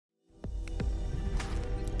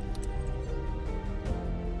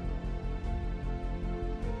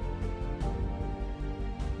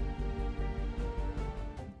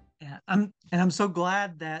And I'm so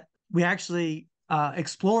glad that we actually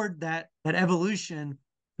explored that evolution,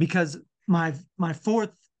 because my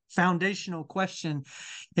fourth foundational question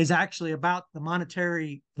is actually about the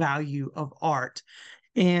monetary value of art.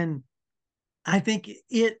 And I think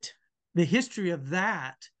the history of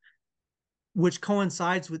that, which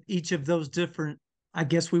coincides with each of those different, I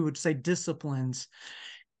guess we would say, disciplines,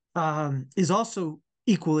 is also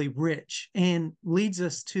equally rich and leads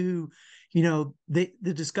us to, the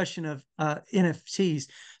discussion of NFTs.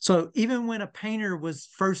 So even when a painter was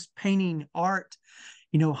first painting art,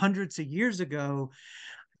 hundreds of years ago,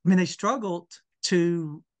 I mean, they struggled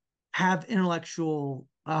to have intellectual,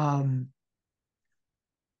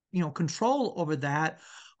 control over that.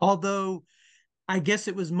 Although I guess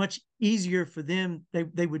it was much easier for them.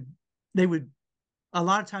 They would a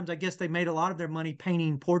lot of times, I guess they made a lot of their money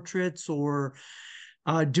painting portraits or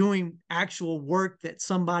doing actual work that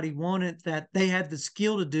somebody wanted, that they had the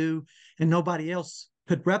skill to do and nobody else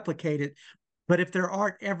could replicate it. But if their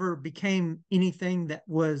art ever became anything that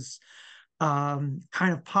was kind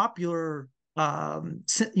of popular,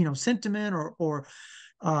 sentiment or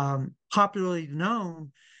popularly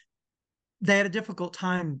known, they had a difficult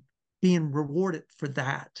time being rewarded for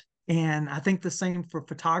that. And I think the same for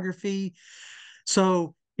photography.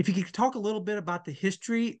 So if you could talk a little bit about the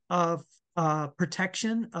history of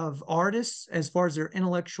protection of artists as far as their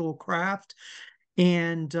intellectual craft,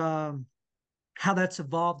 and how that's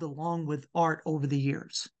evolved along with art over the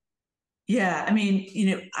years. Yeah, I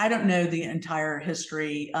mean, I don't know the entire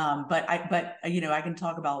history, but I can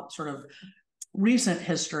talk about sort of recent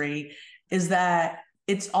history. Is that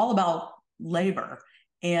it's all about labor,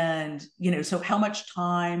 and so how much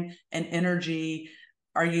time and energy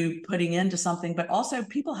are you putting into something? But also,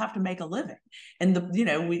 people have to make a living, and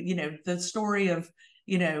the story of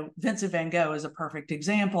Vincent van Gogh is a perfect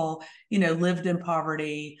example. Lived in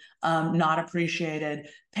poverty, not appreciated,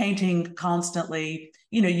 painting constantly.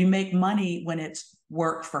 You make money when it's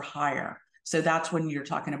work for hire. So that's when you're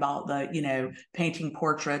talking about the, painting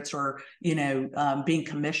portraits or, being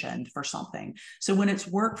commissioned for something. So when it's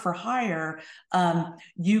work for hire,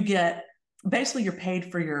 you get, basically you're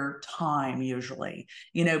paid for your time usually,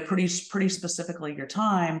 pretty specifically your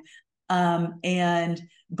time.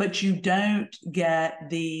 But you don't get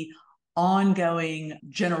the ongoing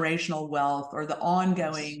generational wealth or the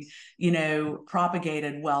ongoing,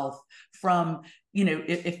 propagated wealth from,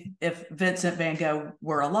 if Vincent van Gogh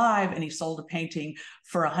were alive and he sold a painting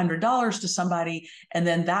for $100 to somebody, and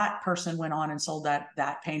then that person went on and sold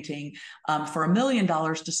that painting for $1 million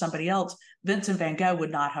to somebody else, Vincent van Gogh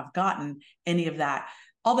would not have gotten any of that.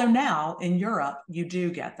 Although now in Europe, you do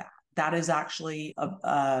get that. That is actually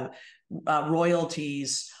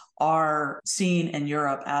royalties are seen in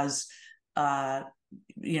Europe as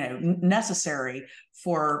necessary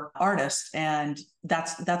for artists, and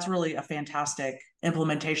that's really a fantastic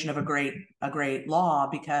implementation of a great law,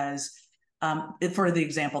 because for the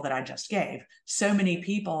example that I just gave, so many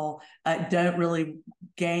people don't really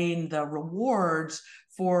gain the rewards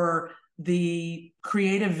for the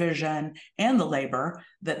creative vision and the labor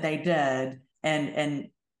that they did, and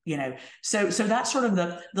so that's sort of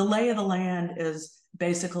the lay of the land. Is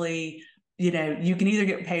basically, you can either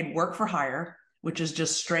get paid work for hire, which is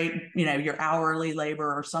just straight, your hourly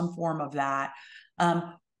labor or some form of that,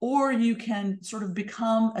 or you can sort of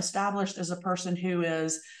become established as a person who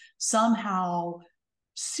is somehow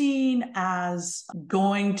seen as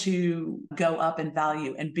going to go up in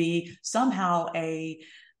value and be somehow a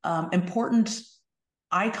important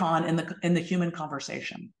icon in the human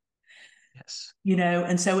conversation. Yes.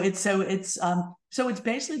 And so it's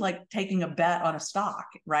basically like taking a bet on a stock,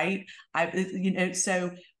 right?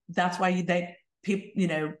 So that's why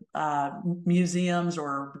people, museums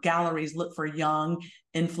or galleries look for young,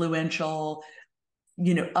 influential,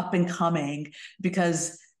 up and coming,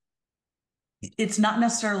 because it's not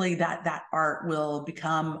necessarily that art will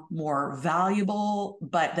become more valuable,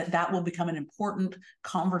 but that will become an important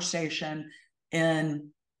conversation in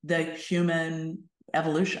the human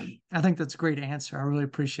evolution. I think that's a great answer. I really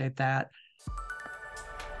appreciate that.